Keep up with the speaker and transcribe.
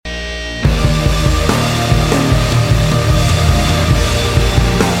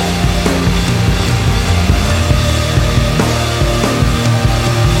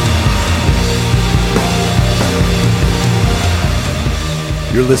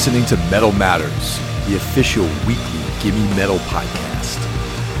You're listening to Metal Matters, the official weekly Gimme Metal podcast.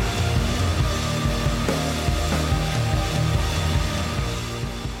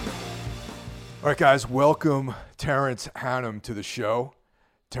 All right, guys, welcome Terrence Hannum to the show.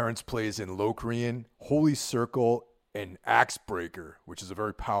 Terrence plays in Locrian, Holy Circle, and Axebreaker, which is a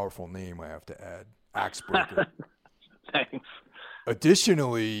very powerful name, I have to add. Axebreaker. Thanks.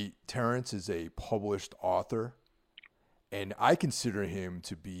 Additionally, Terrence is a published author, and I consider him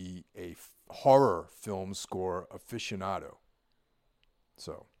to be a horror film score aficionado.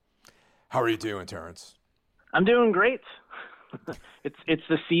 So, how are you doing, Terrence? I'm doing great. It's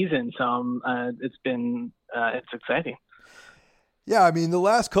the season, so it's exciting. Yeah, I mean, the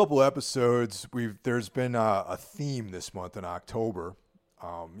last couple episodes, there's been a theme this month in October.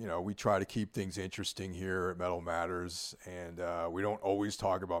 We try to keep things interesting here at Metal Matters, and we don't always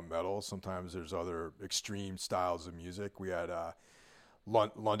talk about metal. Sometimes there's other extreme styles of music. We had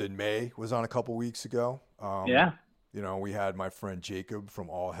London May was on a couple weeks ago. Yeah. We had my friend Jacob from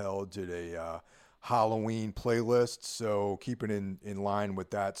All Hell did a Halloween playlist, so keeping in line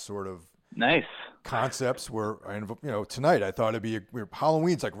with that sort of nice concepts. Tonight I thought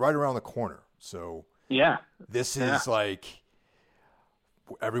Halloween's like right around the corner, so yeah, this is like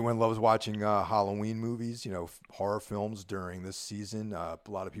everyone loves watching Halloween movies, horror films during this season. A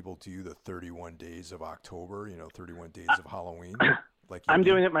lot of people do the 31 days of October, 31 days of Halloween. Like I'm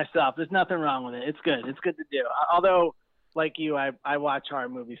doing it myself. There's nothing wrong with it. It's good. It's good to do. Although, like you, I watch horror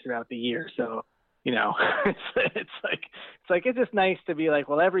movies throughout the year, so it's just nice to be like,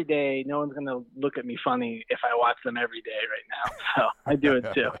 well, every day no one's gonna look at me funny if I watch them every day right now. So I do it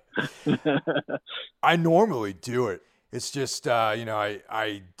too. I normally do it. It's just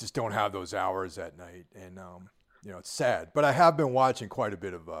I just don't have those hours at night, and it's sad. But I have been watching quite a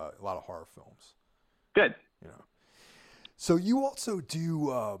bit of a lot of horror films. Good. So you also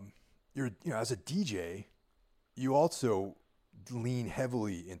do as a DJ, you also lean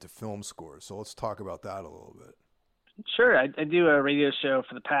heavily into film scores. So let's talk about that a little bit. Sure. I do a radio show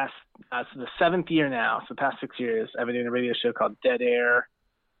for the past, the seventh year now. So the past 6 years, I've been doing a radio show called Dead Air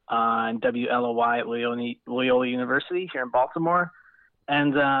on WLOY at Loyola University here in Baltimore.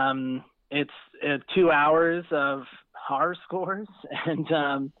 And it's 2 hours of horror scores.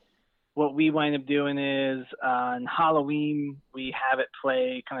 And what we wind up doing is on Halloween, we have it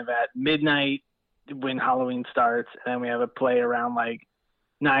play kind of at midnight when Halloween starts, and we have it play around like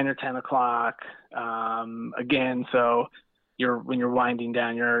 9 or 10 o'clock. Again, so when you're winding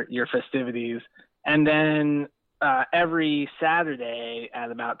down your festivities. And then every Saturday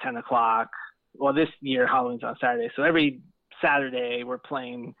at about 10 o'clock, well, this year Halloween's on Saturday, so every Saturday we're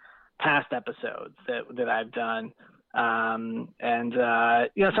playing past episodes that I've done. Sometimes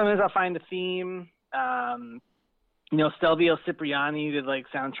I'll find a theme. Stelvio Cipriani did like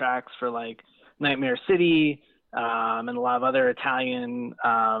soundtracks for like Nightmare City, and a lot of other Italian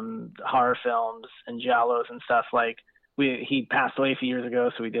horror films and giallos and stuff. Like he passed away a few years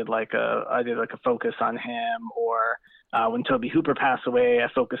ago, so I did a focus on him. Or when Tobe Hooper passed away, I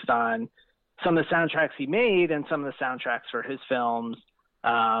focused on some of the soundtracks he made and some of the soundtracks for his films.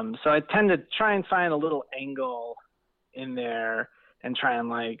 So I tend to try and find a little angle in there and try and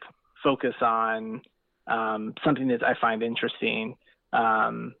like focus on something that I find interesting,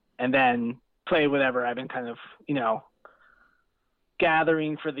 and then play whatever I've been kind of,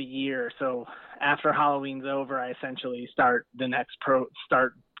 gathering for the year. So after Halloween's over, I essentially start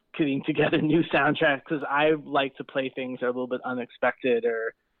getting together new soundtracks, because I like to play things that are a little bit unexpected,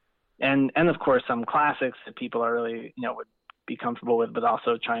 and of course some classics that people are really, would be comfortable with, but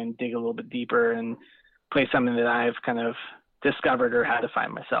also try and dig a little bit deeper and play something that I've kind of discovered or had to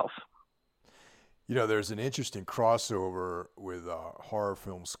find myself. There's an interesting crossover with horror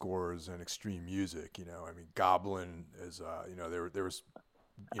film scores and extreme music. Goblin is, there was,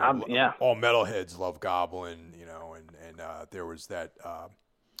 all metalheads love Goblin, and there was that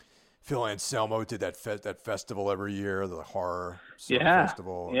Phil Anselmo did that festival every year, the horror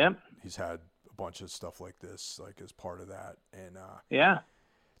festival. Yep. He's had a bunch of stuff like this, like as part of that. And yeah.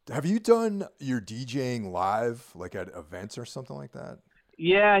 Have you done your DJing live, like at events or something like that?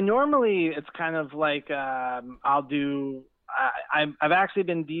 Yeah, normally it's kind of like I've actually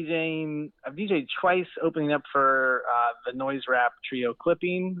been DJing. I've DJed twice, opening up for the Noise Rap Trio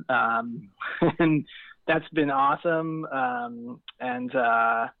Clipping, and that's been awesome. And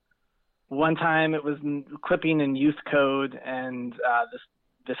one time it was Clipping and Youth Code, and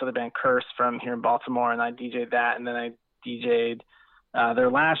this other band Curse from here in Baltimore, and I DJed that, and then I DJed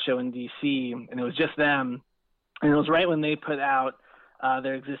their last show in DC, and it was just them, and it was right when they put out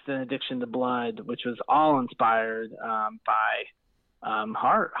their Existent Addiction to Blood, which was all inspired by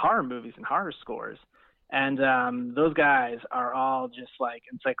horror movies and horror scores. And those guys are all just like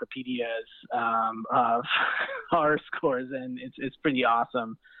encyclopedias of horror scores, and it's pretty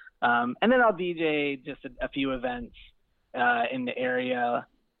awesome. And then I'll DJ just a few events in the area.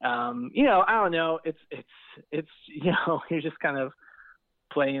 You know, I don't know. It's you know, you're just kind of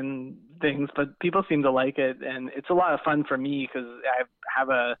playing things, but people seem to like it, and it's a lot of fun for me because I have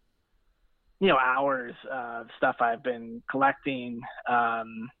hours of stuff I've been collecting.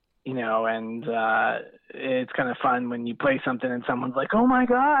 You know, and it's kind of fun when you play something and someone's like, "Oh my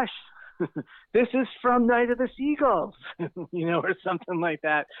gosh, this is from Night of the Seagulls," you know, or something like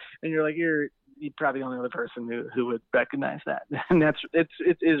that, and you're like, you're probably the only other person who would recognize that, and it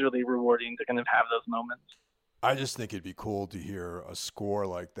is really rewarding to kind of have those moments. I just think it'd be cool to hear a score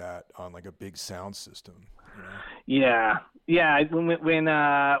like that on like a big sound system. You know? Yeah. When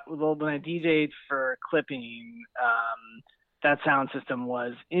I DJ'd for Clipping, that sound system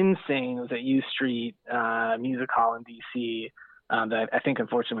was insane. It was at U Street Music Hall in DC. That I think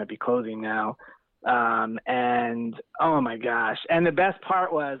unfortunately might be closing now. And oh my gosh! And the best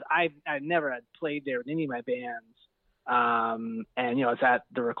part was I never had played there with any of my bands. And you know, it's at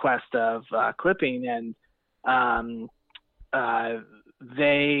the request of Clipping, and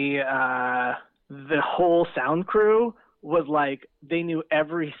the whole sound crew was like, they knew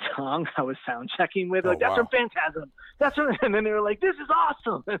every song I was sound checking with. Like, that's from Phantasm. And then they were like, this is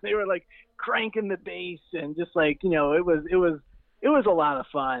awesome. And they were like cranking the bass and just like, you know, it was a lot of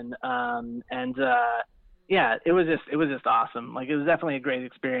fun. Yeah, it was just awesome. Like, it was definitely a great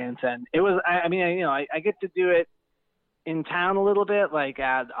experience. And it was, I get to do it in town a little bit, like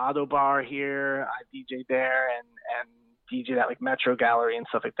at Auto Bar here. I DJ'd there and DJ'd at like Metro Gallery and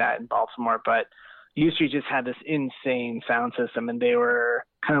stuff like that in Baltimore. But U Street just had this insane sound system, and they were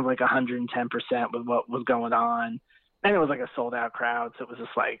kind of like 110% with what was going on. And it was like a sold out crowd. So it was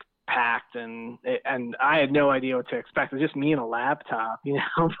just like packed, and I had no idea what to expect. It was just me and a laptop, you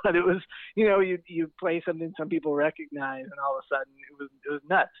know, but it was, you know, you play something some people recognize, and all of a sudden it was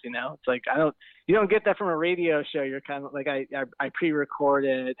nuts, you know. It's like, you don't get that from a radio show. You're kind of like, I pre-record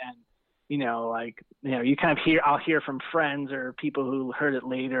it, and, you know, like, you know, you kind of I'll hear from friends or people who heard it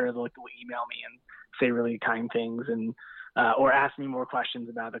later. They'll email me and say really kind things, and or ask me more questions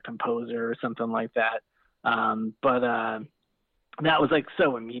about the composer or something like that. But that was like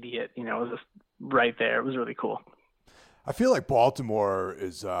so immediate, you know, it was just right there. It was really cool. I feel like Baltimore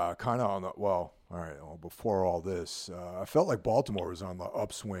is kind of on the, before all this, I felt like Baltimore was on the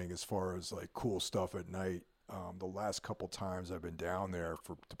upswing as far as like cool stuff at night. The last couple times I've been down there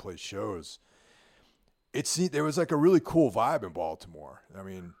to play shows, there was like a really cool vibe in Baltimore. I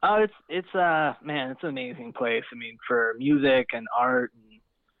mean, it's an amazing place. I mean, for music and art,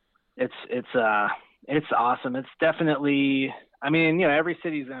 and it's awesome. It's definitely, I mean, you know, every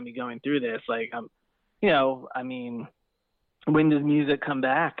city's going to be going through this. Like, you know, I mean, when does music come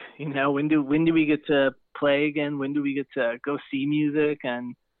back? You know, when do we get to play again? When do we get to go see music?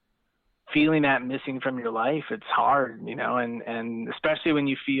 And feeling that missing from your life, it's hard, you know, and especially when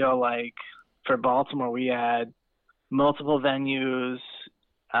you feel like, for Baltimore, we had multiple venues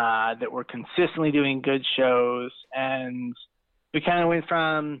that were consistently doing good shows, and we kind of went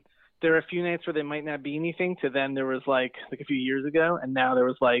from, there were a few nights where there might not be anything, to then there was like a few years ago, and now there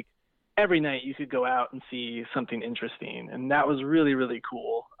was like every night you could go out and see something interesting, and that was really, really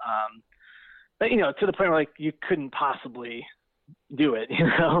cool. But, you know, to the point where like you couldn't possibly do it, you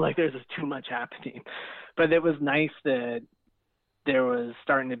know, like there's just too much happening. But it was nice that there was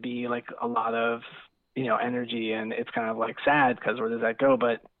starting to be like a lot of, you know, energy, and it's kind of like sad because where does that go?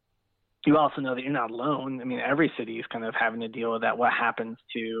 But you also know that you're not alone. I mean, every city is kind of having to deal with that. What happens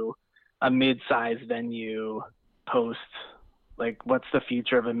to a mid-sized venue post, like, what's the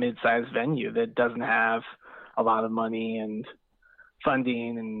future of a mid-sized venue that doesn't have a lot of money and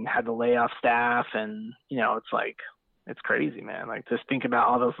funding and had to lay off staff? And, you know, it's like, it's crazy, man. Like, just think about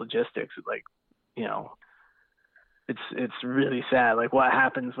all those logistics. Like, you know, it's really sad. Like, what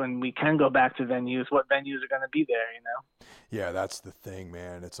happens when we can go back to venues? What venues are going to be there, you know? Yeah, that's the thing,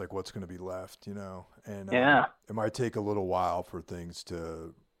 man. It's like, what's going to be left, you know? And yeah, it might take a little while for things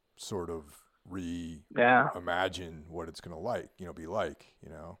to sort of reimagine what it's going to be like, you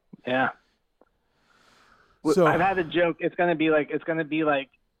know? Yeah. So I've had a joke. It's going to be like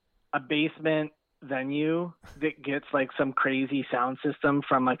a basement venue that gets like some crazy sound system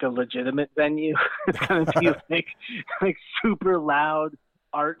from like a legitimate venue. It's going to be like super loud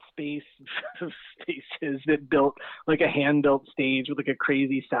art spaces that built like a hand built stage with like a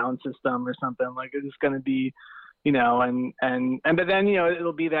crazy sound system or something. Like, it's going to be, you know, and but then, you know,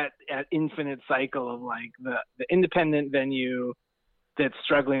 it'll be that infinite cycle of like the independent venue that's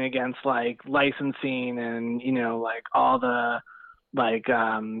struggling against like licensing and, you know, like all the like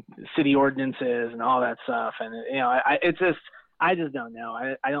city ordinances and all that stuff. And, you know, I just don't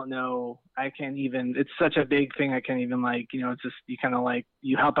know. I don't know. I can't even, it's such a big thing. I can't even like, you know, it's just, you kind of like,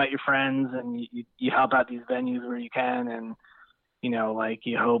 you help out your friends and you help out these venues where you can. And, you know, like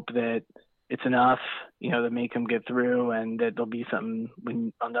you hope that it's enough, you know, to make them get through and that there'll be something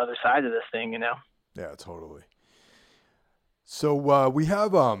on the other side of this thing, you know? Yeah, totally. So we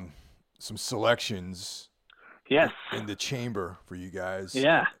have some selections. Yes. In the chamber for you guys.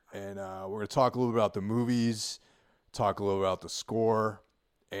 Yeah. And we're going to talk a little bit about the movies, talk a little about the score.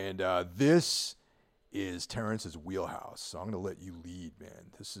 And this is Terrence's wheelhouse. So I'm going to let you lead,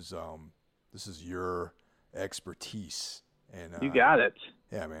 man. This is your expertise. And you got it.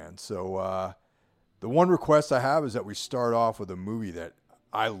 Yeah, man. So the one request I have is that we start off with a movie that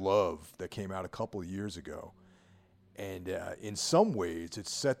I love that came out a couple of years ago. And in some ways, it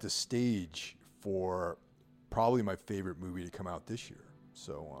set the stage for probably my favorite movie to come out this year.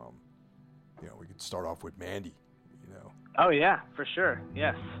 So, you know, we could start off with Mandy, you know. Oh, yeah, for sure.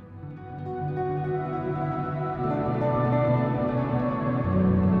 Yes.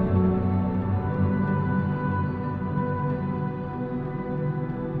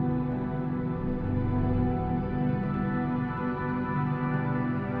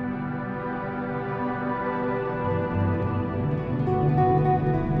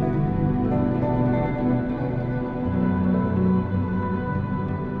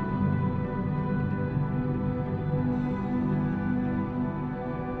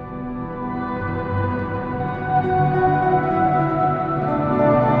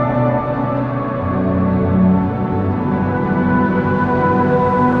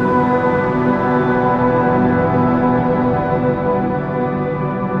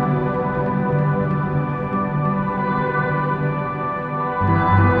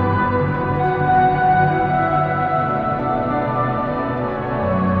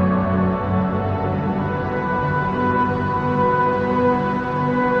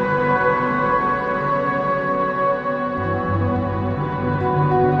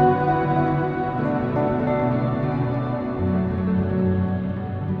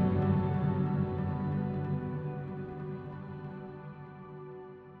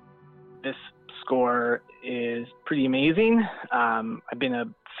 This score is pretty amazing. I've been a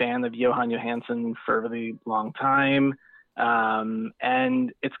fan of Johan Johansson for a really long time.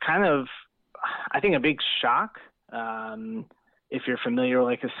 And it's kind of, I think, a big shock. If you're familiar with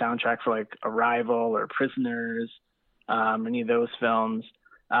like his soundtrack for like Arrival or Prisoners, any of those films,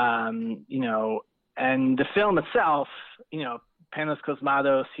 you know, and the film itself, you know, Panos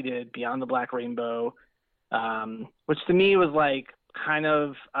Cosmatos, he did Beyond the Black Rainbow, which to me was like kind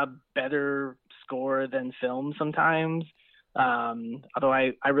of a better score than film sometimes. Although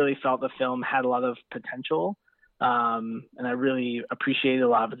I really felt the film had a lot of potential. And I really appreciated a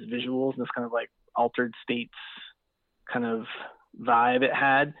lot of its visuals and this kind of like altered states kind of vibe it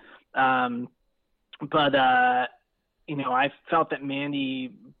had. But you know, I felt that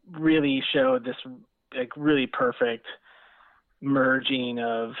Mandy really showed this like really perfect merging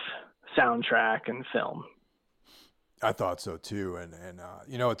of soundtrack and film. I thought so too. And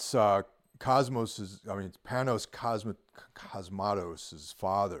you know, it's Panos Cosmatos'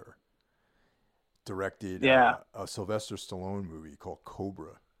 father directed a Sylvester Stallone movie called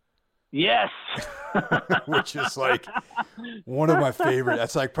Cobra. Yes. Which is like one of my favorite.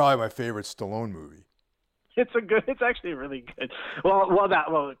 That's like probably my favorite Stallone movie. It's actually really good.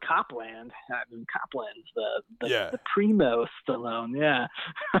 Copland. Copland's the primo Stallone. Yeah.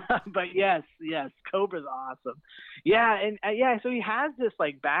 But yes, Cobra's awesome. Yeah. And so he has this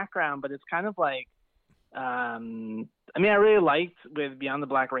like background, but it's kind of like, I mean, I really liked with Beyond the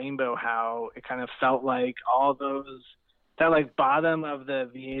Black Rainbow, how it kind of felt like all those, that like bottom of the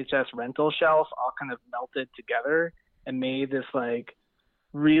VHS rental shelf all kind of melted together and made this like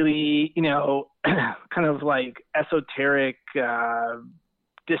really, you know, kind of like esoteric, dystopian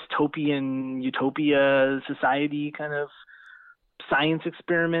utopia society kind of science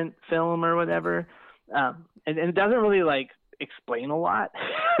experiment film or whatever. And it doesn't really like explain a lot.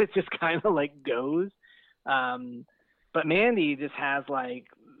 It just kind of like goes. But Mandy just has like,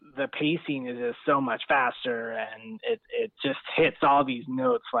 the pacing is just so much faster and it just hits all these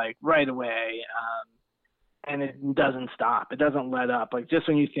notes like right away. And it doesn't stop. It doesn't let up. Like just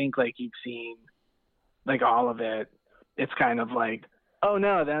when you think like you've seen like all of it, it's kind of like, oh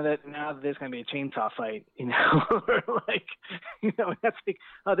no, now that there's gonna be a chainsaw fight, you know, or like, you know, that's like,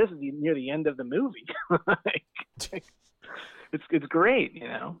 oh, this is near the end of the movie. Like, it's great, you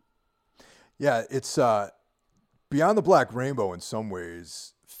know. Yeah, it's Beyond the Black Rainbow in some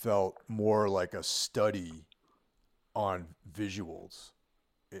ways felt more like a study on visuals.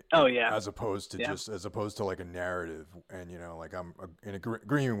 As opposed to like a narrative. And, you know, like I'm in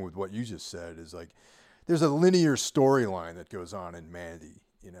agreement with what you just said is like, there's a linear storyline that goes on in Mandy,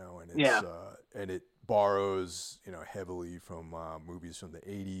 you know, and it's, and it borrows, you know, heavily from movies from the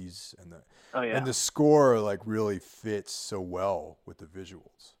 80s and the score like really fits so well with the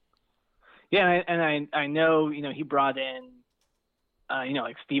visuals. Yeah. And I know, you know, he brought in, you know,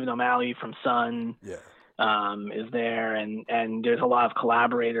 like Stephen O'Malley from Sun. Yeah. Is there, and there's a lot of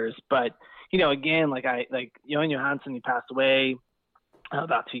collaborators, but you know, again, like Jóhann Jóhannsson, he passed away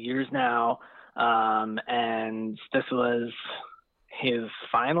about 2 years now, and this was his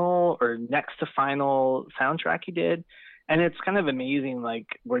final or next to final soundtrack he did, and it's kind of amazing. Like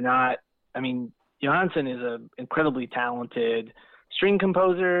Jóhannsson is an incredibly talented string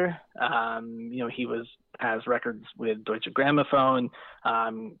composer. You know, he has records with Deutsche Grammophon,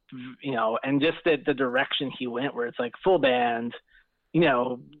 you know, and just the direction he went, where it's like full band, you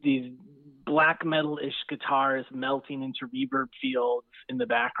know, these black metal-ish guitars melting into reverb fields in the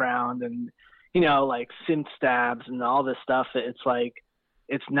background, and, you know, like synth stabs and all this stuff. It's like,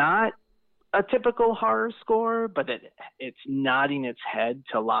 it's not a typical horror score, but it's nodding its head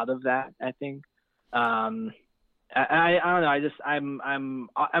to a lot of that, I think. I don't know.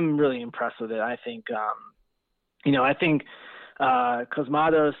 I'm really impressed with it. I think, you know,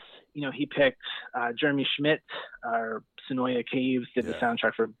 Cosmatos, you know, he picked Jeremy Schmidt, or Sonoya Caves, did the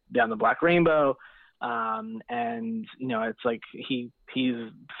soundtrack for Beyond the Black Rainbow. And, you know, it's like he's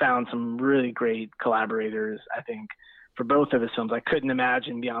found some really great collaborators, I think, for both of his films. I couldn't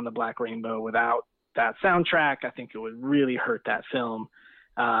imagine Beyond the Black Rainbow without that soundtrack. I think it would really hurt that film.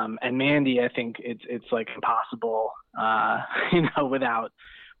 And Mandy, I think it's like impossible, you know, without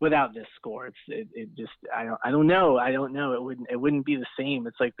this score. It just, I don't know. It wouldn't be the same.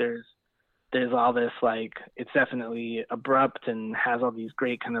 It's like there's all this, like, it's definitely abrupt and has all these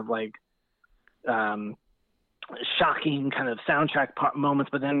great kind of like, shocking kind of soundtrack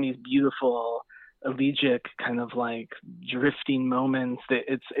moments, but then these beautiful elegiac kind of like drifting moments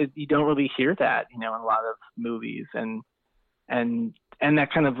that you don't really hear that, you know, in a lot of movies, and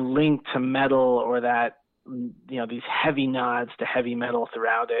that kind of link to metal, or that, you know, these heavy nods to heavy metal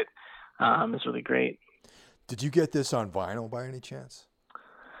throughout it, is really great. Did you get this on vinyl by any chance?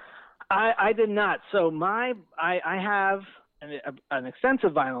 I did not. So I have an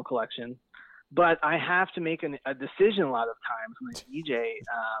extensive vinyl collection, but I have to make a decision a lot of times when I DJ.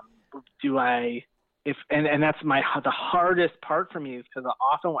 And that's the hardest part for me, is because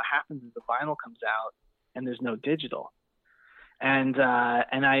often what happens is the vinyl comes out and there's no digital. And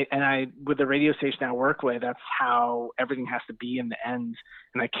I with the radio station I work with, that's how everything has to be in the end.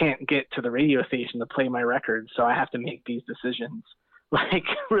 And I can't get to the radio station to play my records, so I have to make these decisions like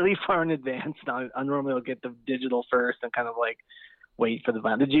really far in advance. I normally will get the digital first and kind of like wait for the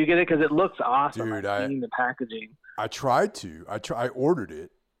vinyl. Did you get it? Because it looks awesome. Dude, I've seen the packaging. I tried to. I ordered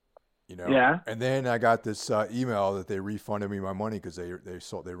it, you know. Yeah. And then I got this email that they refunded me my money because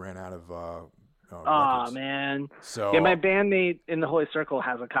they ran out of. Oh man! So yeah, my bandmate in the Holy Circle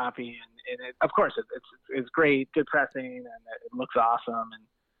has a copy, and it, of course it's great, good pressing, and it looks awesome, and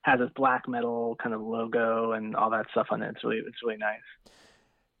has this black metal kind of logo and all that stuff on it. It's really nice.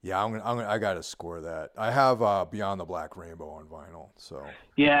 Yeah, I gotta score that. I have Beyond the Black Rainbow on vinyl, so.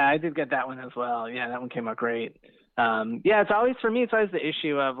 Yeah, I did get that one as well. Yeah, that one came out great. Yeah, it's always the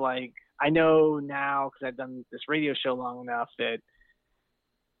issue of like, I know now because I've done this radio show long enough that,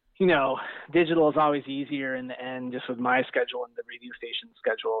 you know, digital is always easier in the end, just with my schedule and the radio station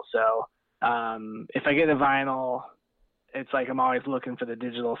schedule. So if I get a vinyl, it's like I'm always looking for the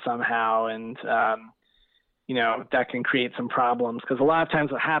digital somehow, and you know, that can create some problems, because a lot of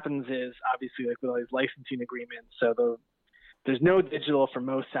times what happens is, obviously, like with all these licensing agreements, so there's no digital for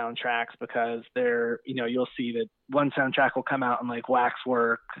most soundtracks, because you know, you'll see that one soundtrack will come out on like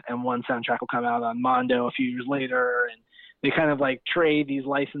Waxwork, and one soundtrack will come out on Mondo a few years later, and they kind of like trade these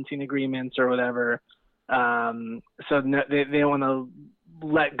licensing agreements or whatever. So they don't want to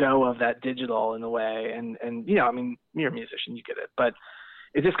let go of that digital in a way. And, you know, I mean, you're a musician, you get it, but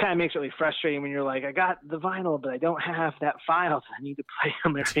it just kind of makes it really frustrating when you're like, I got the vinyl, but I don't have that file that I need to play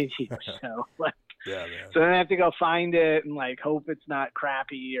on my radio show. Like, yeah, man. So then I have to go find it and like hope it's not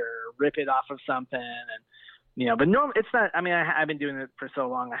crappy or rip it off of something. And, you know, but it's not, I mean, I've been doing it for so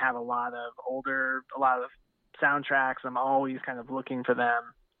long. I have a lot of soundtracks. I'm always kind of looking for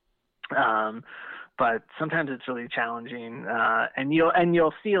them. But sometimes it's really challenging. And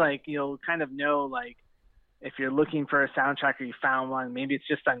you'll see, like, you'll kind of know, like, if you're looking for a soundtrack or you found one, maybe it's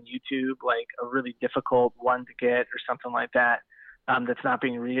just on YouTube, like a really difficult one to get or something like that, that's not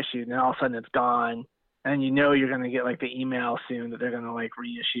being reissued, and all of a sudden it's gone. And you know you're going to get like the email soon that they're going to like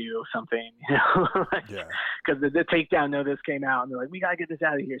reissue something, you know, because the takedown notice came out and they're like, we got to get this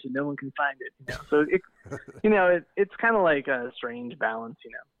out of here so no one can find it, you know. So it, you know, it's kind of like a strange balance, you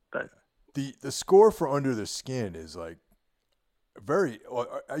know. But the score for Under the Skin is like very.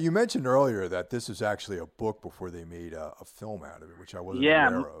 You mentioned earlier that this is actually a book before they made a film out of it, which I wasn't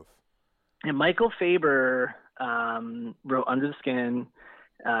aware of. And Michael Faber wrote Under the Skin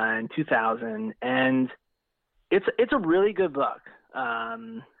in 2000, and it's a really good book.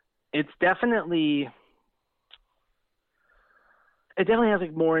 It definitely has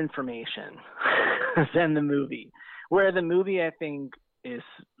like more information than the movie, where the movie I think is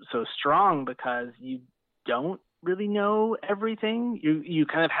so strong because you don't really know everything. You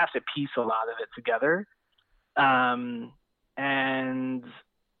kind of have to piece a lot of it together, and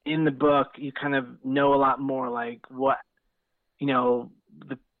in the book you kind of know a lot more, like what, you know,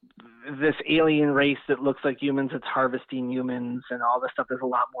 this alien race that looks like humans, it's harvesting humans and all this stuff. There's a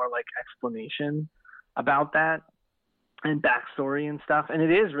lot more like explanation about that and backstory and stuff. And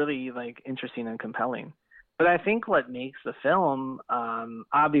it is really like interesting and compelling. But I think what makes the film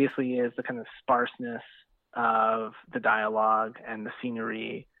obviously is the kind of sparseness of the dialogue and the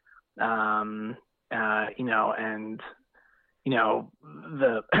scenery, you know, and, you know,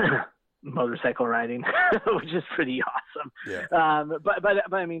 the motorcycle riding, which is pretty awesome. Yeah.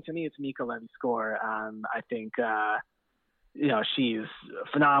 But I mean, to me, it's Mica Levi's score. I think, you know, she's a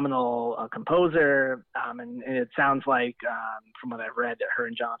phenomenal composer, and it sounds like, from what I've read, that her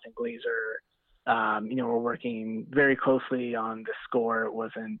and Jonathan Glazer, you know, were working very closely on the score. It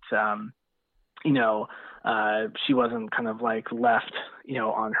wasn't, you know, she wasn't kind of like left, you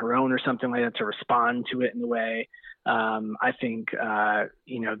know, on her own or something like that to respond to it in a way. I think,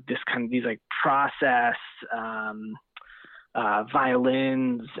 you know, these like processed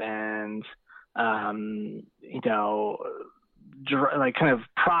violins and, you know, like kind of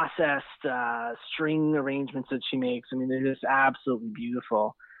processed string arrangements that she makes. I mean, they're just absolutely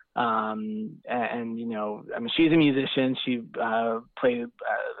beautiful. And you know, I mean, she's a musician. She played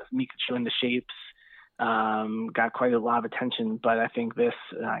Micachu in The Shapes, got quite a lot of attention. But I think this,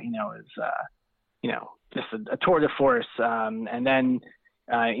 you know, is, you know, just a tour de force. And then,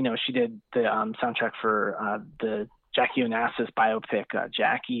 you know, she did the soundtrack for the Jackie Onassis biopic,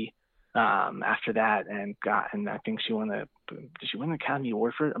 Jackie, after that, and I think she did she win an Academy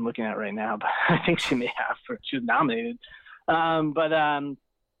Award for it? I'm looking at it right now, but I think she may have. She was nominated.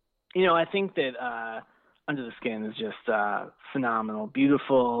 You know, I think that Under the Skin is just phenomenal,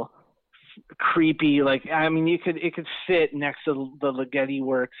 beautiful, creepy. Like, I mean, it could fit next to the Ligeti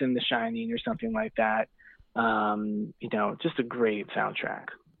works in The Shining or something like that. You know, just a great soundtrack.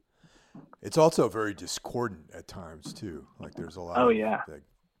 It's also very discordant at times too. Like there's a lot of like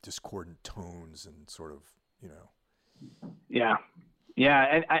discordant tones and sort of, you know. Yeah.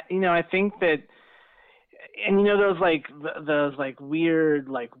 And you know, I think that, and you know, those like weird,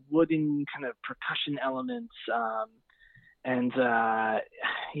 like wooden kind of percussion elements, and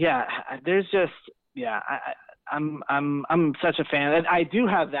yeah, there's just, yeah, I'm such a fan, and I do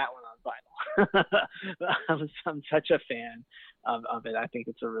have that one on vinyl. I'm such a fan of it. I think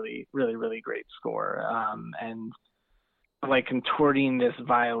it's a really, really, really great score, and like contorting this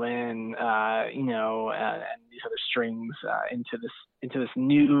violin, you know, and these other strings into this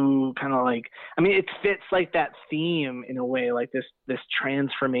new kind of like, I mean, it fits like that theme in a way, like this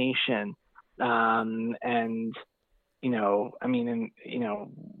transformation, and you know, I mean, and you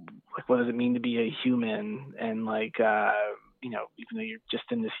know, like what does it mean to be a human, and like you know, even though you're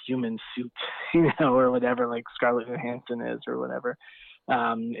just in this human suit, you know, or whatever, like Scarlett Johansson is or whatever,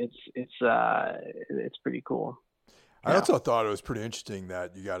 it's pretty cool. I also thought it was pretty interesting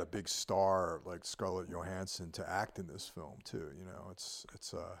that you got a big star like Scarlett Johansson to act in this film too. You know, it's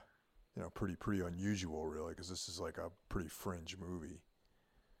you know, pretty unusual really, because this is like a pretty fringe movie.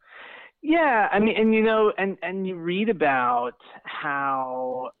 Yeah, I mean, and you know, and you read about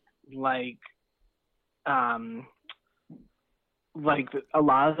how like a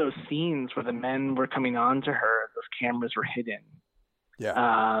lot of those scenes where the men were coming on to her, those cameras were hidden.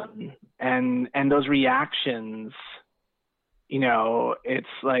 Yeah. And those reactions, you know, it's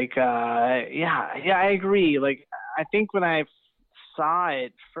like, yeah, I agree. Like, I think when I saw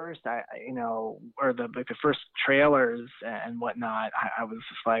it first, you know, or the first trailers and whatnot, I was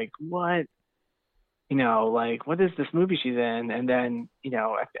just like, what, you know, like, what is this movie she's in? And then, you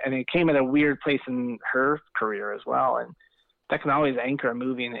know, and it came at a weird place in her career as well. And that can always anchor a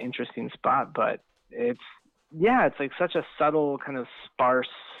movie in an interesting spot, but it's yeah, it's like such a subtle kind of sparse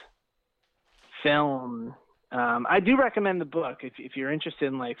film. I do recommend the book if you're interested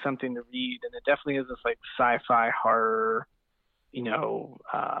in like something to read, and it definitely is this like sci-fi horror,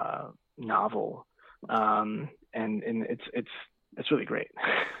 novel, and it's really great.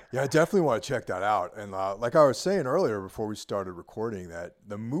 Yeah, I definitely want to check that out. And like I was saying earlier before we started recording, that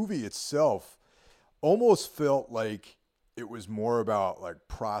the movie itself almost felt like it was more about like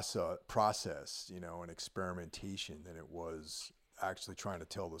process, and experimentation than it was actually trying to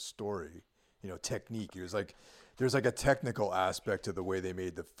tell the story. Technique. It was like there's like a technical aspect to the way they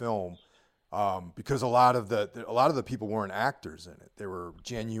made the film, because a lot of the people weren't actors in it. They were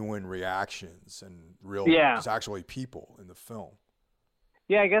genuine reactions and real, it's actually people in the film.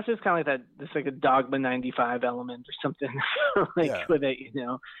 Yeah, I guess it's kind of like that. It's like a Dogma 95 element or something with it,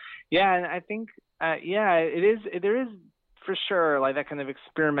 Yeah, and I think, it is. There is for sure like that kind of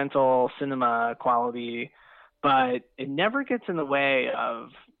experimental cinema quality, but it never gets in the way of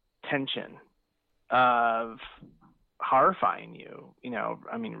tension, of horrifying you.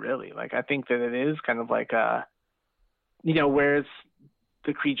 I mean, really, like I think that it is kind of like whereas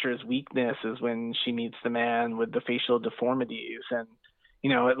the creature's weakness is when she meets the man with the facial deformities, and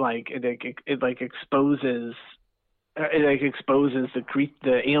it exposes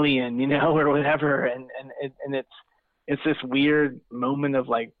the alien, or whatever, and it's this weird moment of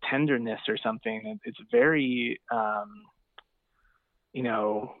like tenderness or something. It's very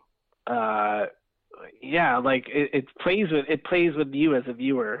it plays with you as a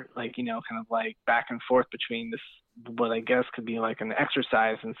viewer, like kind of like back and forth between this, what I guess could be like an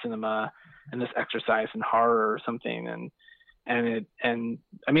exercise in cinema and this exercise in horror or something, and I mean,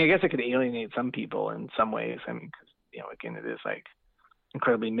 I guess it could alienate some people in some ways. I mean, because again, it is like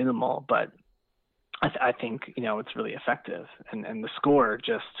incredibly minimal, but I think it's really effective, and the score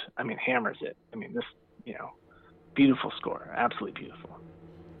just, I mean, hammers it. I mean, this beautiful score, absolutely beautiful.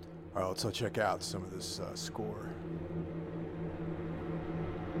 All right, let's check out some of this score.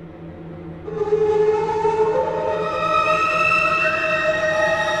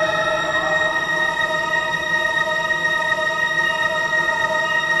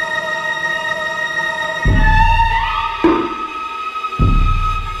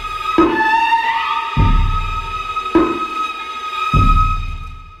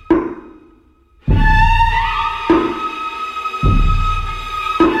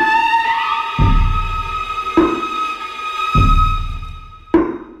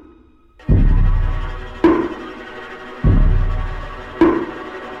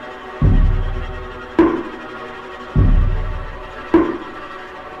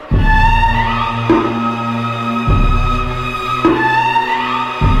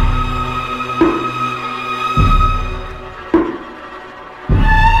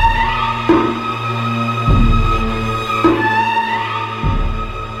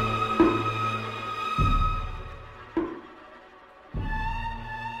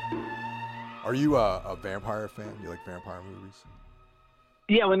 Are you a vampire fan? You like vampire movies?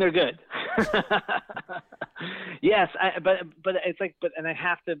 Yeah, when they're good. Yes, but it's like, and I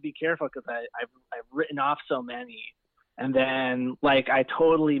have to be careful because I've written off so many, and then like I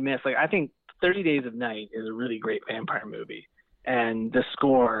totally miss. Like I think 30 Days of Night is a really great vampire movie, and the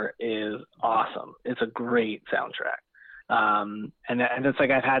score is awesome. It's a great soundtrack. And it's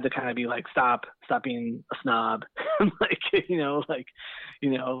like I've had to kind of be like, stop being a snob, like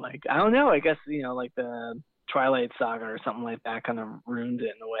I don't know. I guess like the Twilight Saga or something like that kind of ruined it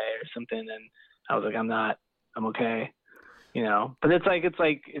in a way or something. And I was like, I'm okay, But it's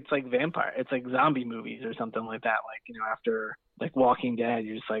like vampire. It's like zombie movies or something like that. Like after like Walking Dead,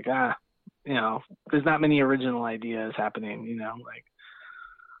 you're just like there's not many original ideas happening,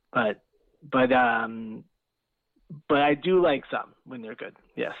 but I do like some when they're good.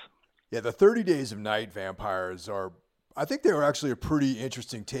 Yes. Yeah, the 30 Days of Night vampires are, I think they were actually a pretty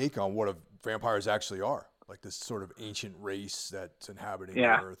interesting take on what vampires actually are, like this sort of ancient race that's inhabiting the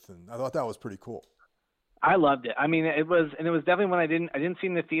earth, and I thought that was pretty cool. I loved it. I mean, it was definitely when I didn't see it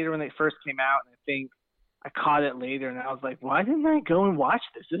in the theater when they first came out, and I think I caught it later, and I was like, why didn't I go and watch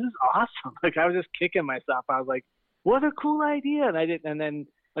this? This is awesome. Like I was just kicking myself. I was like, what a cool idea, and I didn't, and then.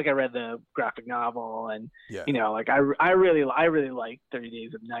 Like I read the graphic novel, and like I really like 30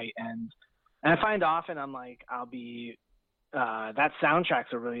 Days of Night, and I find often I'm like I'll be that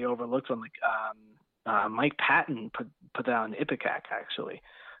soundtracks are really overlooked one. Like Mike Patton put that on Ipecac actually,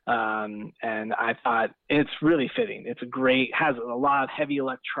 and I thought it's really fitting. It's has a lot of heavy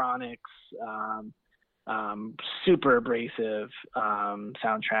electronics, super abrasive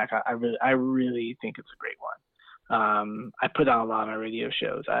soundtrack. I really think it's a great one. I put on a lot of my radio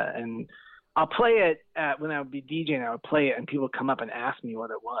shows, and I'll play it when I would be DJing. I would play it, and people would come up and ask me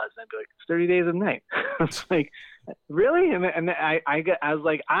what it was. And I'd be like, "It's 30 Days of Night." It's like, really? And I was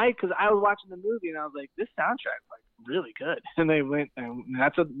like, because I was watching the movie, and I was like, this soundtrack's like really good. And they went, and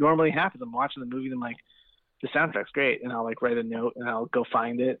that's what normally happens. I'm watching the movie, and I'm like, the soundtrack's great, and I'll like write a note, and I'll go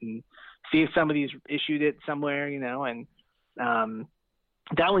find it and see if somebody's issued it somewhere, and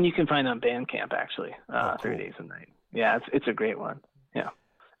that one you can find on Bandcamp actually. Cool. 30 Days of Night. Yeah, it's a great one. Yeah.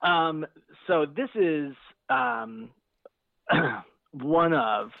 So this is one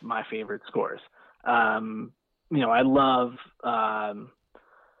of my favorite scores. I love kind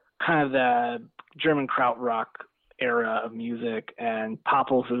of the German krautrock era of music, and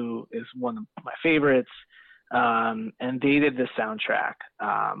Popol Vuh is one of my favorites. And they did this soundtrack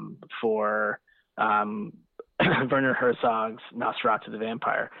for Werner Herzog's Nosferatu the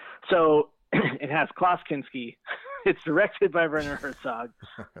Vampire. So it has Klaus Kinski. It's directed by Werner Herzog.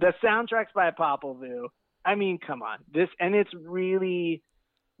 The soundtrack's by Popol Vuh. I mean, come on. It's really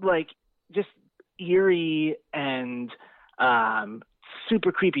like just eerie and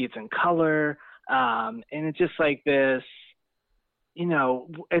super creepy. It's in color. And it's just like this,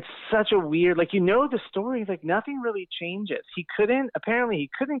 it's such a weird, like, the story, like nothing really changes. Apparently he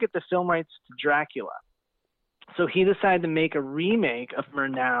couldn't get the film rights to Dracula. So he decided to make a remake of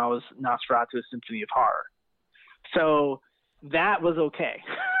Murnau's Nosferatu Symphony of Horror. So that was okay,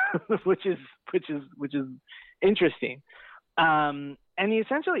 which is interesting. And he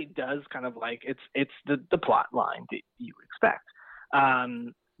essentially does kind of like, it's the plot line that you expect.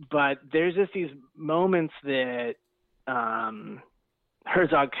 But there's just these moments that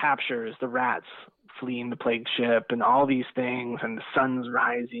Herzog captures the rats fleeing the plague ship and all these things, and the sun's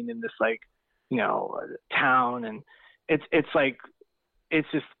rising in this like, town, and it's like, it's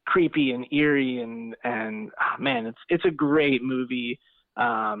just creepy and eerie and man, it's a great movie.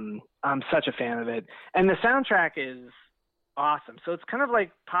 I'm such a fan of it, and the soundtrack is awesome. So it's kind of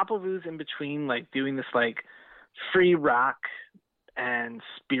like Popol Vuh's in between, like doing this like free rock and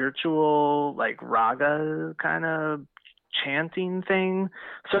spiritual like raga kind of chanting thing.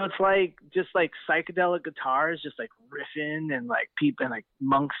 So it's like just like psychedelic guitars just like riffing and like people and like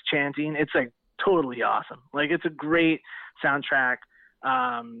monks chanting. It's like totally awesome. Like it's a great soundtrack.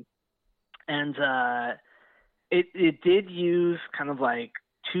 It did use kind of like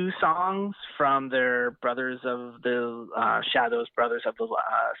two songs from their Brothers of the Shadows, Brothers of the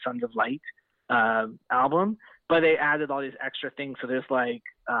Sons of Light album, but they added all these extra things. So there's like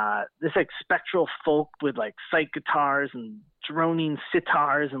this like spectral folk with like psych guitars and droning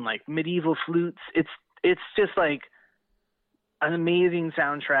sitars and like medieval flutes. It's just like an amazing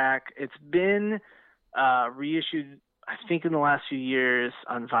soundtrack. It's been reissued, I think, in the last few years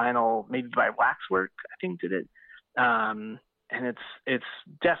on vinyl, maybe by Waxwork, I think did it. And it's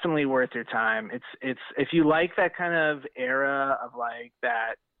definitely worth your time. It's if you like that kind of era of like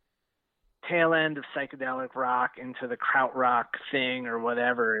that tail end of psychedelic rock into the krautrock thing or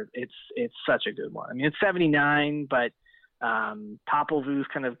whatever, it's such a good one. I mean, it's 79, but Popol Vuh's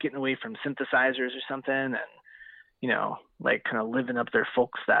kind of getting away from synthesizers or something, and like kind of living up their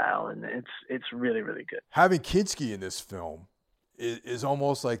folk style, and it's really, really good. Having Kinski in this film is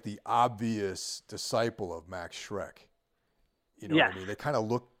almost like the obvious disciple of Max Schreck. Yes. What I mean? They kind of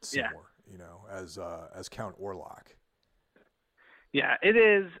look similar, as Count Orlok. Yeah, it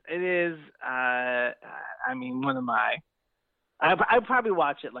is. I mean, one of my. I probably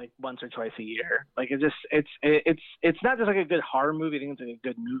watch it like once or twice a year. Like it's not just like a good horror movie. I think it's like a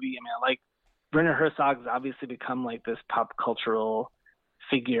good movie. I mean, I like Werner Herzog's obviously become like this pop cultural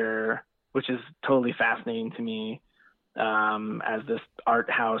figure, which is totally fascinating to me, as this art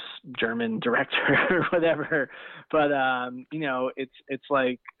house German director or whatever. But it's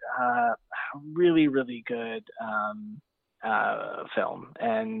like a really, really good film,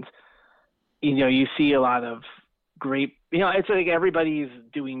 and you see a lot of great. It's like everybody's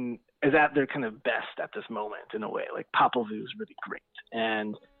is at their kind of best at this moment in a way. Like Popol Vuh is really great,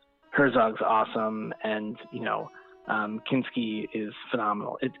 and Herzog's awesome, and Kinski is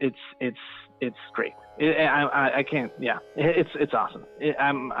phenomenal. It's great. I can't. Yeah, it's awesome.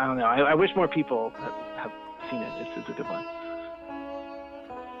 I don't know. I wish more people have seen it. It's a good one.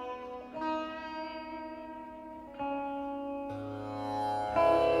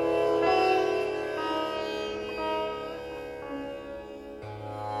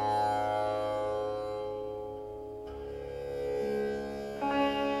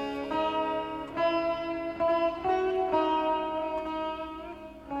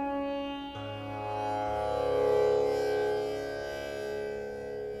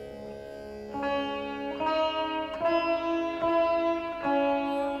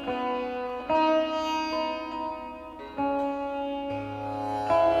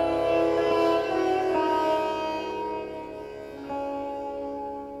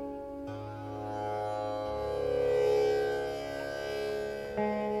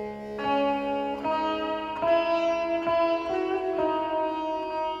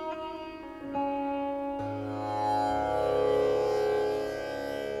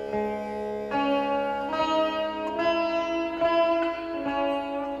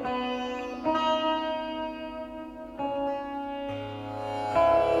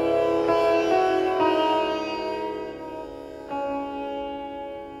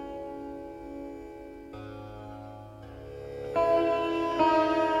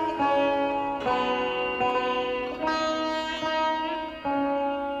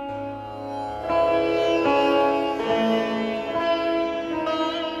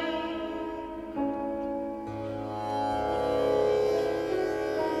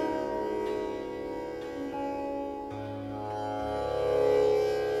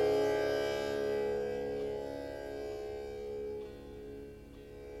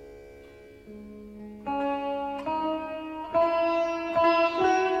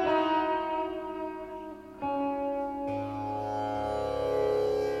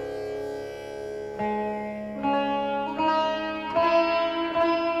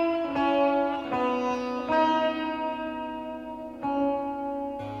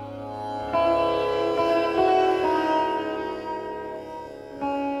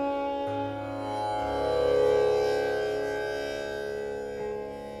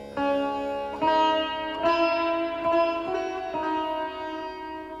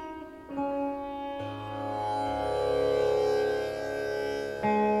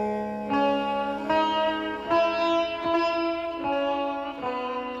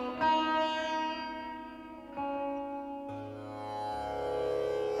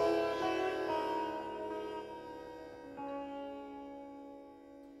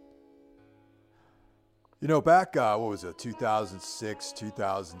 You know, back, what was it, 2006,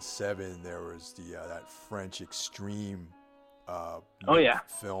 2007, there was that French extreme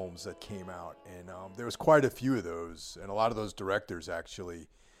films that came out. And there was quite a few of those. And a lot of those directors actually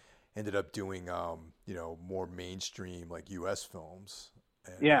ended up doing, more mainstream, like U.S. films.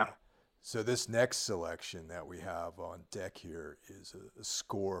 And, so this next selection that we have on deck here is a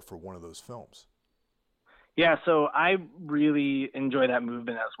score for one of those films. Yeah, so I really enjoy that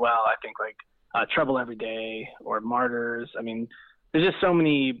movement as well. I think, like, Trouble Every Day or Martyrs. I mean, there's just so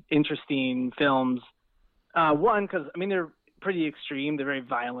many interesting films. One, because, I mean, they're pretty extreme. They're very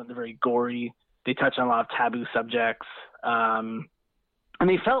violent. They're very gory. They touch on a lot of taboo subjects. And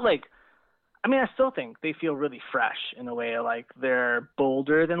they felt like, I mean, I still think they feel really fresh in a way. Like, they're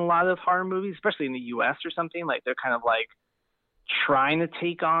bolder than a lot of horror movies, especially in the U.S. or something. Like, they're kind of like trying to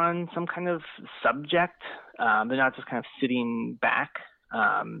take on some kind of subject. They're not just kind of sitting back.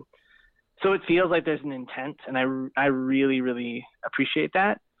 So it feels like there's an intent, and I really, really appreciate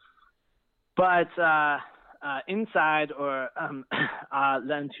that. But Inside, or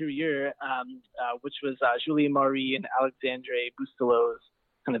L'Intérieur, which was Julie Maury and Alexandre Bustilot's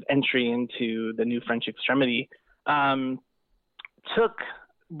kind of entry into the new French extremity, took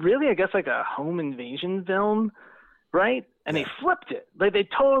really, I guess, like a home invasion film, right? And they flipped it. Like, they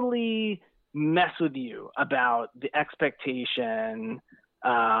totally mess with you about the expectation.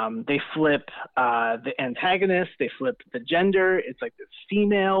 They flip the antagonist. They flip the gender. It's like this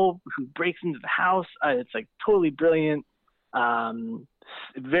female who breaks into the house. It's like totally brilliant,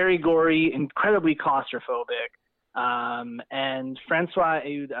 very gory, incredibly claustrophobic. And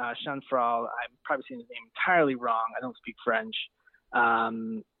Francois-Ehud Chanfral, I'm probably saying his name entirely wrong. I don't speak French.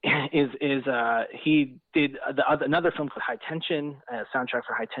 He did another film called High Tension, soundtrack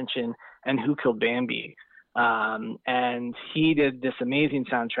for High Tension, and Who Killed Bambi. And he did this amazing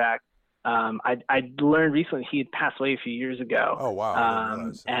soundtrack. I learned recently he had passed away a few years ago. Oh,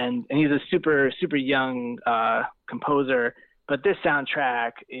 wow. And he's a super, super young composer, but this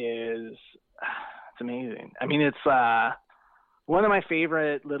soundtrack is, it's amazing. I mean, it's one of my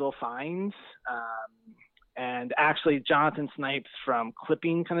favorite little finds. And actually Jonathan Snipes from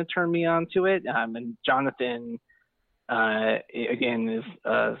Clipping kind of turned me on to it. And Jonathan, again, is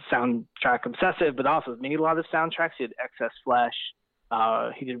soundtrack obsessive, but also made a lot of soundtracks. He did Excess Flesh.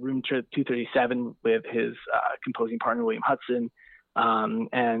 He did Room 237 with his composing partner, William Hudson,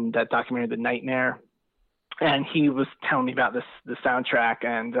 and that documentary, The Nightmare. And he was telling me about the soundtrack,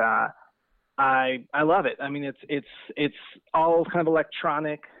 and I love it. I mean, it's all kind of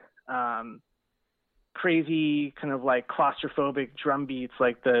electronic, crazy, kind of like claustrophobic drum beats,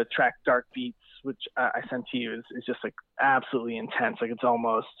 like the track Dark Beats, which I sent to you, is just like absolutely intense. Like, it's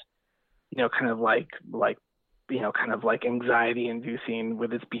almost, kind of like anxiety inducing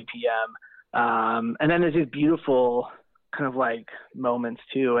with its BPM. And then there's these beautiful kind of like moments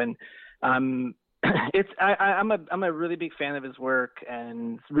too. And I'm a really big fan of his work,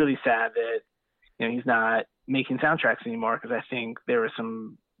 and it's really sad that, he's not making soundtracks anymore, because I think there was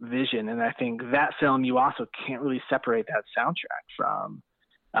some vision. And I think that film, you also can't really separate that soundtrack from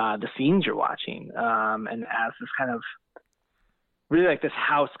the scenes you're watching. And as this kind of really, like, this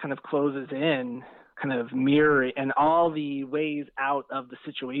house kind of closes in, kind of mirror, and all the ways out of the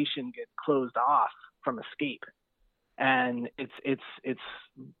situation get closed off from escape. And it's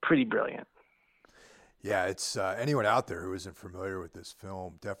pretty brilliant. Yeah, it's anyone out there who isn't familiar with this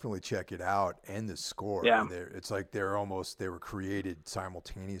film, definitely check it out, and the score. Yeah. It's like they were created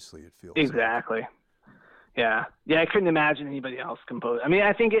simultaneously, it feels. Exactly. Like. Yeah. I couldn't imagine anybody else compose. I mean,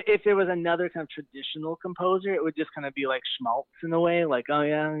 I think if there was another kind of traditional composer, it would just kind of be like schmaltz in a way, like, oh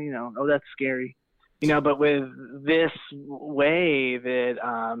yeah, oh, that's scary, but with this way that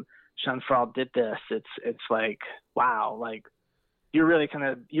Chanfral did this, it's like, wow, like, you're really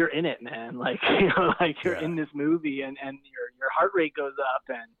you're in it, man. Like, like you're in this movie, and your heart rate goes up,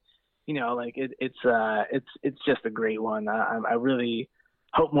 and like it's just a great one. I really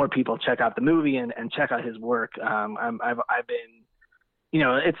hope more people check out the movie and check out his work. I've been,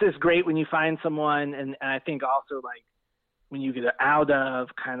 it's great when you find someone, and I think also like when you get out of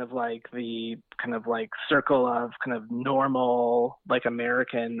kind of like the kind of like circle of kind of normal like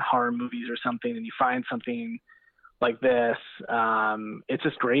American horror movies or something, and you find something like this, it's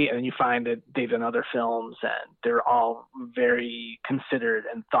just great. And you find that they've done other films and they're all very considered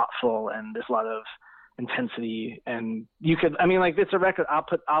and thoughtful, and there's a lot of intensity. And it's a record.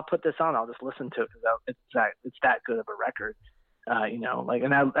 I'll put this on. I'll just listen to it because it's that good of a record, and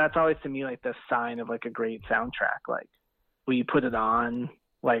that's always to me like the sign of like a great soundtrack. Like, will you put it on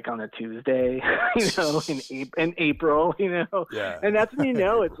like on a Tuesday, in April, and that's when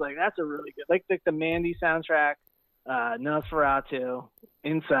it's like that's a really good, like the Mandy soundtrack. Nosferatu,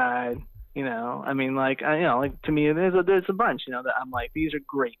 Inside, to me there's a bunch, that I'm like, these are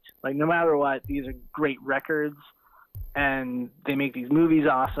great. Like, no matter what, these are great records, and they make these movies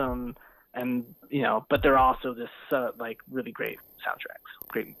awesome, and but they're also just like really great soundtracks,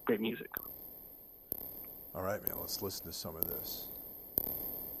 great music. All right, man, let's listen to some of this.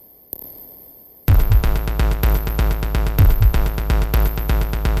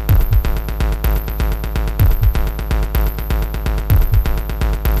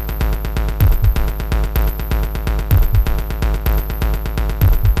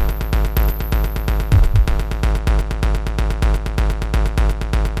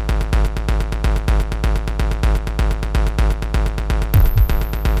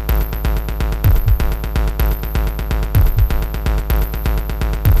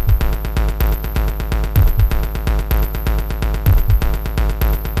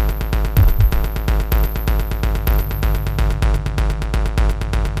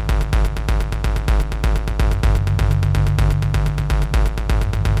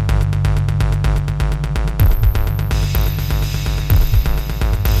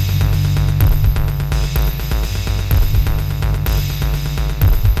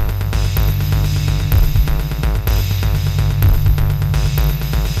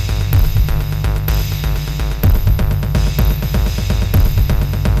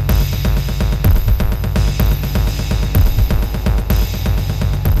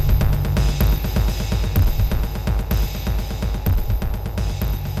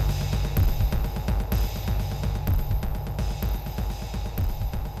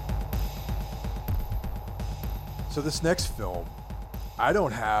 So this next film, I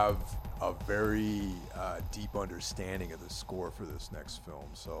don't have a very deep understanding of the score for this next film.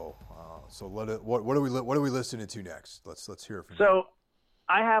 So what are we listening to next? Let's hear it from you. So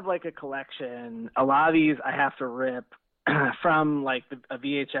I have like a collection. A lot of these I have to rip from like a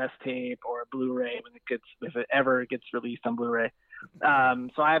VHS tape or a Blu-ray if it ever gets released on Blu-ray.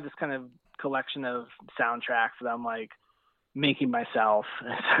 So I have this kind of collection of soundtracks that I'm like making myself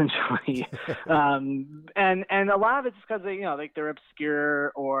essentially, and a lot of it's because they, like they're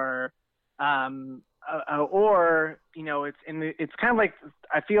obscure or it's kind of like,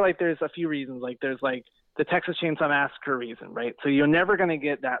 I feel like there's a few reasons. Like there's like the Texas Chainsaw Massacre reason, right? So you're never going to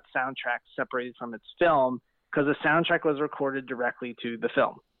get that soundtrack separated from its film because the soundtrack was recorded directly to the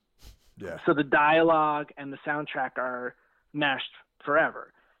film. Yeah. So the dialogue and the soundtrack are meshed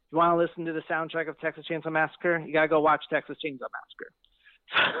forever. You want to listen to the soundtrack of Texas Chainsaw Massacre? You got to go watch Texas Chainsaw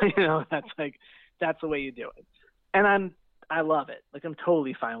Massacre. That's the way you do it. And I love it. Like, I'm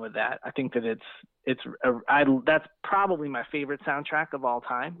totally fine with that. I think that that's probably my favorite soundtrack of all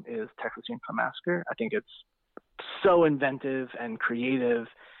time is Texas Chainsaw Massacre. I think it's so inventive and creative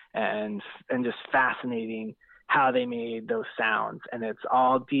and just fascinating how they made those sounds. And it's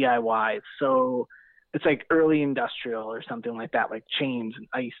all DIY. It's like early industrial or something like that, like chains and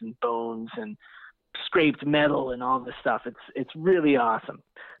ice and bones and scraped metal and all this stuff. It's really awesome.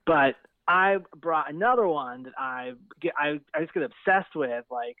 But I brought another one that I just get obsessed with.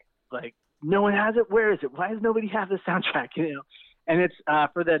 Like no one has it. Where is it? Why does nobody have the soundtrack? And it's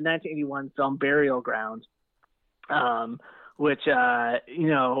for the 1981 film Burial Ground, which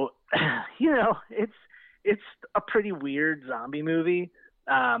it's a pretty weird zombie movie.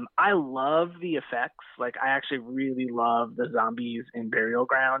 I love the effects. Like, I actually really love the zombies in Burial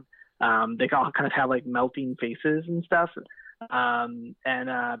Ground. They all kind of have like melting faces and stuff. And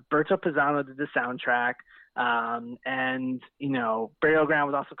Berto Pisano did the soundtrack. And Burial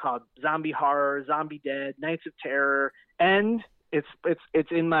Ground was also called Zombie Horror, Zombie Dead, Nights of Terror, and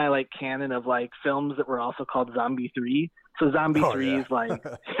it's in my like canon of like films that were also called Zombie 3. So Zombie 3 is like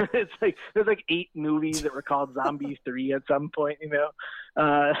it's like there's like 8 movies that were called Zombie 3 at some point, you know.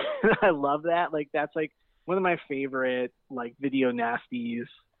 I love that. Like that's like one of my favorite like video nasties,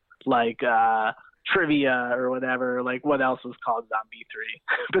 like trivia or whatever. Like what else was called Zombie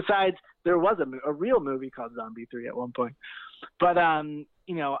 3? Besides, there was a real movie called Zombie 3 at one point. But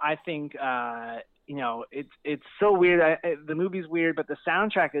you know, I think you know, it's so weird. The movie's weird, but the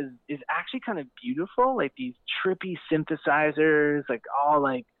soundtrack is actually kind of beautiful. Like these trippy synthesizers, like all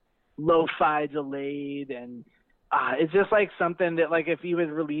like lo-fi delayed, and it's just like something that like if you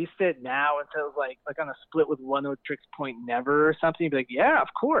had released it now instead of like on a split with One O Tricks Point Never or something, you'd be like, yeah, of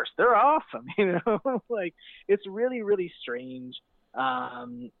course, they're awesome. You know, like it's really, really strange.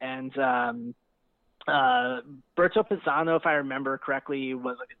 Berto Pisano, if I remember correctly,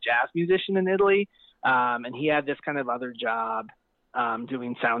 was like a jazz musician in Italy, and he had this kind of other job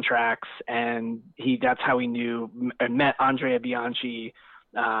doing soundtracks, and that's how he met Andrea Bianchi,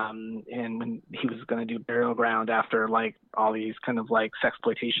 and when he was going to do Burial Ground after like all these kind of like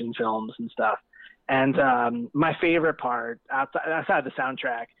sexploitation films and stuff. And my favorite part outside the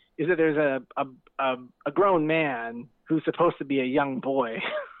soundtrack is that there's a grown man who's supposed to be a young boy.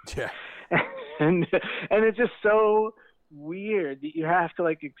 Yeah. And it's just so weird that you have to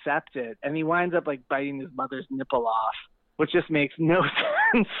like accept it, and he winds up like biting his mother's nipple off, which just makes no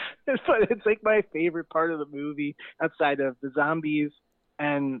sense. But it's like my favorite part of the movie outside of the zombies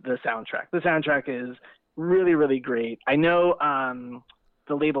and the soundtrack. The soundtrack is really, really great. I know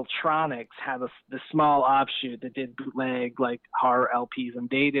the label Tronics had the small offshoot that did bootleg like horror LPs, and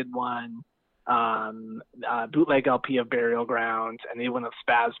they did one bootleg LP of Burial Ground, and they went of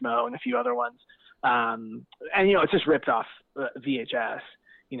Spasmo and a few other ones. And you know, it's just ripped off VHS,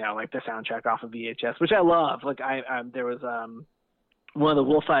 you know, like the soundtrack off of VHS, which I love. Like there was one of the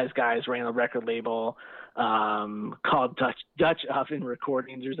Wolf Eyes guys ran a record label called Dutch Oven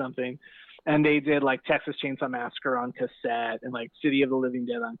Recordings or something, and they did like Texas Chainsaw Massacre on cassette and like City of the Living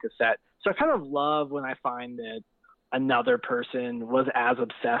Dead on cassette. So I kind of love when I find that another person was as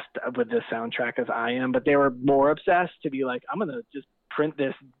obsessed with this soundtrack as I am, but they were more obsessed to be like, I'm going to just print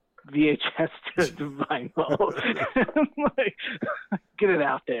this VHS to vinyl. Like, get it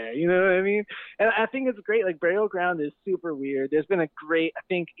out there. You know what I mean? And I think it's great. Like Burial Ground is super weird. There's been a great, I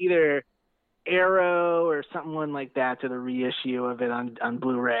think either Arrow or someone like that did a reissue of it on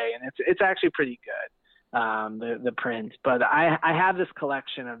Blu-ray, and it's actually pretty good, the print. But I have this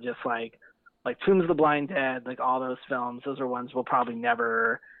collection of just like Tombs of the Blind Dead, like all those films. Those are ones we'll probably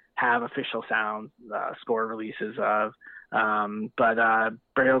never have official sound score releases of. But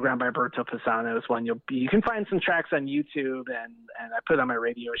Burial Ground by Berto Pisano is one you can find some tracks on YouTube, and I put on my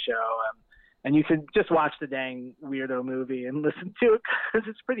radio show, and you can just watch the dang weirdo movie and listen to it because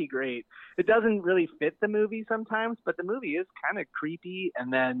it's pretty great. It doesn't really fit the movie sometimes, but the movie is kind of creepy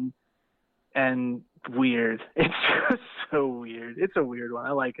and weird. It's just so weird. It's a weird one.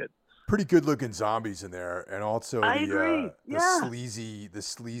 I like it. Pretty good looking zombies in there, and also the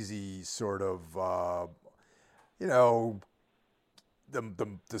sleazy sort of you know,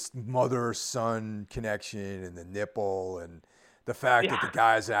 this mother-son connection and the nipple and the fact that the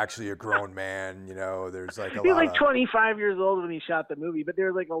guy's actually a grown man. You know, there's like he was like 25 years old when he shot the movie, but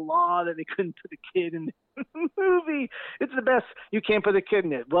there's like a law that they couldn't put a kid in the movie. It's the best. You can't put a kid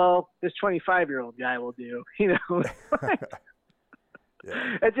in it. Well, this 25-year-old guy will do. You know.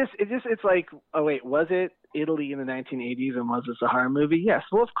 Yeah. It's like, oh wait, was it Italy in the 1980s and was this a horror movie? Yes.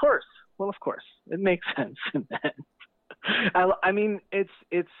 Well, of course. It makes sense in that. I mean, it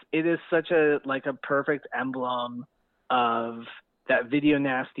is such a perfect emblem of that video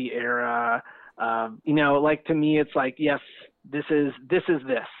nasty era. You know, like to me, it's like, yes, this is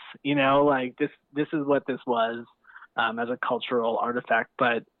this, you know, like this is what this was as a cultural artifact.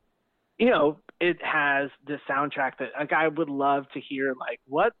 But, you know, it has the soundtrack that like I would love to hear. Like,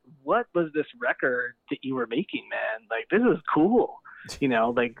 what was this record that you were making, man? Like, this is cool. You know,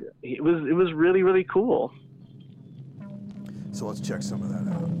 like it was really, really cool. So let's check some of that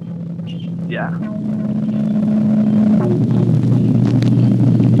out. Yeah.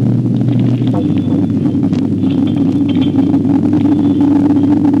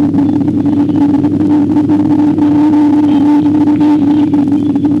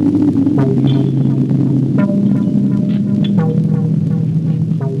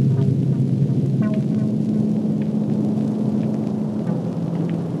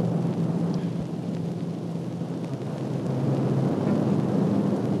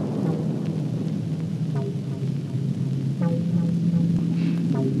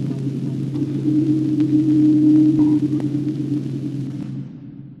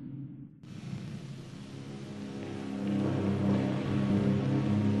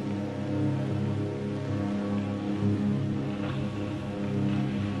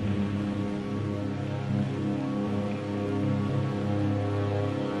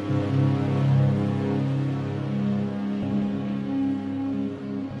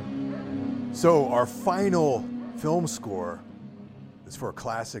 So our final film score is for a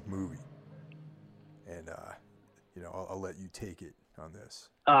classic movie. And, I'll let you take it on this.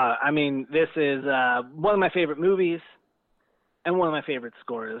 This is one of my favorite movies and one of my favorite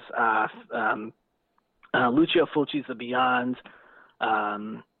scores. Lucio Fulci's The Beyond,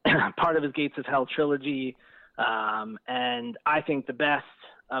 part of his Gates of Hell trilogy, and I think the best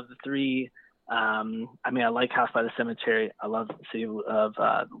of the three. I like House by the Cemetery. I love City of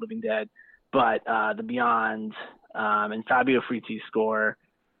the Living Dead, but The Beyond and Fabio Frizzi's score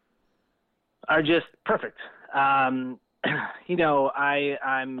are just perfect. I've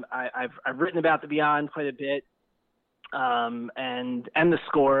written about The Beyond quite a bit, and the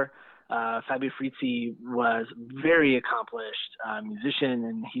score. Fabio Frizzi was very accomplished musician,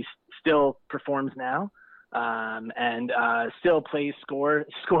 and he still performs now, and still plays scores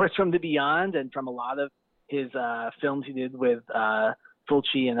from The Beyond and from a lot of his films he did with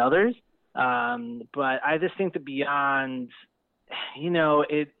Fulci and others. But I just think The Beyond,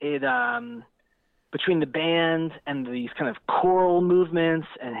 between the band and these kind of choral movements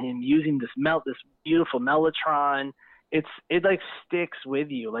and him using this beautiful mellotron, it like sticks with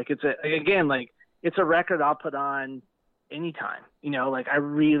you. Like it's a record I'll put on anytime. I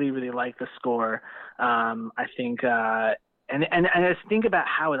really, really like the score. I think and I just think about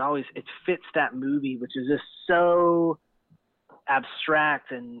how it fits that movie, which is just so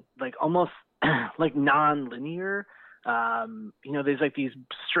abstract and like almost like non-linear. There's like these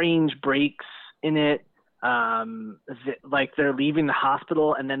strange breaks in it, like they're leaving the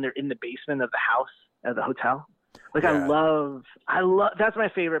hospital and then they're in the basement of the house at the hotel. Like, yeah. I love that's my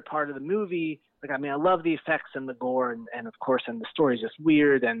favorite part of the movie. Like, I love the effects and the gore and of course, and the story's just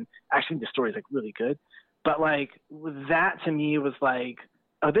weird, and actually the story's like really good. But like that to me was like,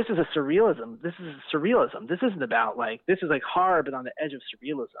 oh, this is a surrealism. This is surrealism. This isn't about like, this is like horror, but on the edge of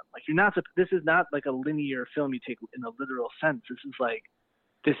surrealism. Like this is not like a linear film you take in a literal sense.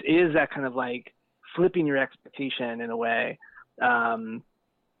 This is that kind of like flipping your expectation in a way. And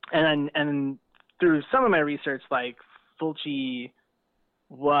through some of my research, like Fulci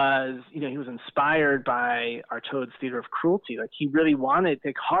was, he was inspired by Artaud's Theater of Cruelty. Like he really wanted,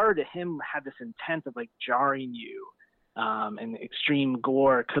 like horror to him had this intent of like jarring you, and extreme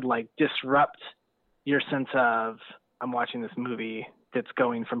gore could like disrupt your sense of, I'm watching this movie that's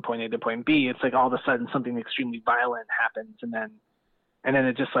going from point A to point B. It's like all of a sudden something extremely violent happens, and then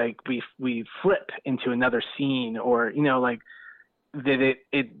it just like we flip into another scene, or like that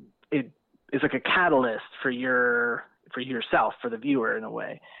it is like a catalyst for yourself, for the viewer in a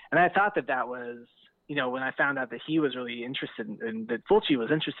way. And I thought that was, when I found out that he was really interested in that Fulci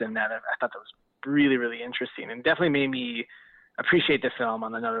was interested in that, I thought that was really, really interesting, and definitely made me appreciate the film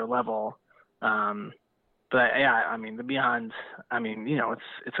on another level. But yeah, The Beyond,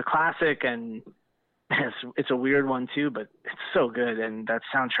 it's a classic, and it's a weird one too, but it's so good, and that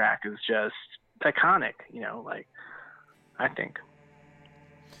soundtrack is just iconic. I think.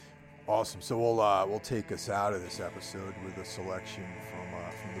 Awesome. So we'll take us out of this episode with a selection from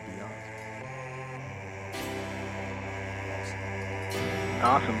The Beyond.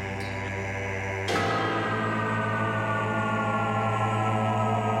 Awesome.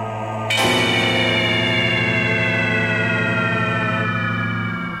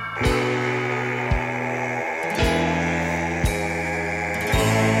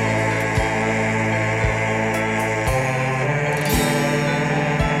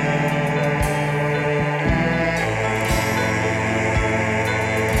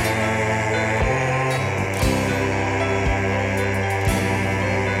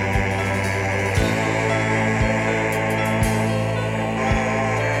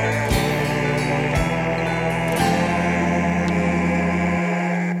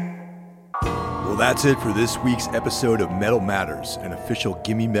 That's it for this week's episode of Metal Matters, an official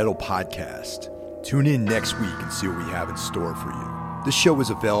Gimme Metal podcast. Tune in next week and see what we have in store for you. This show is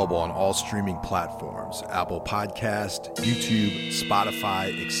available on all streaming platforms, Apple Podcast, YouTube,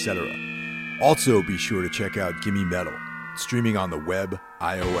 Spotify, etc. Also, be sure to check out Gimme Metal, streaming on the web,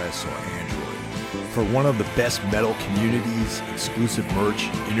 iOS, or Android, for one of the best metal communities, exclusive merch,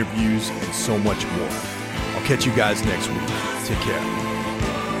 interviews, and so much more. I'll catch you guys next week. Take care.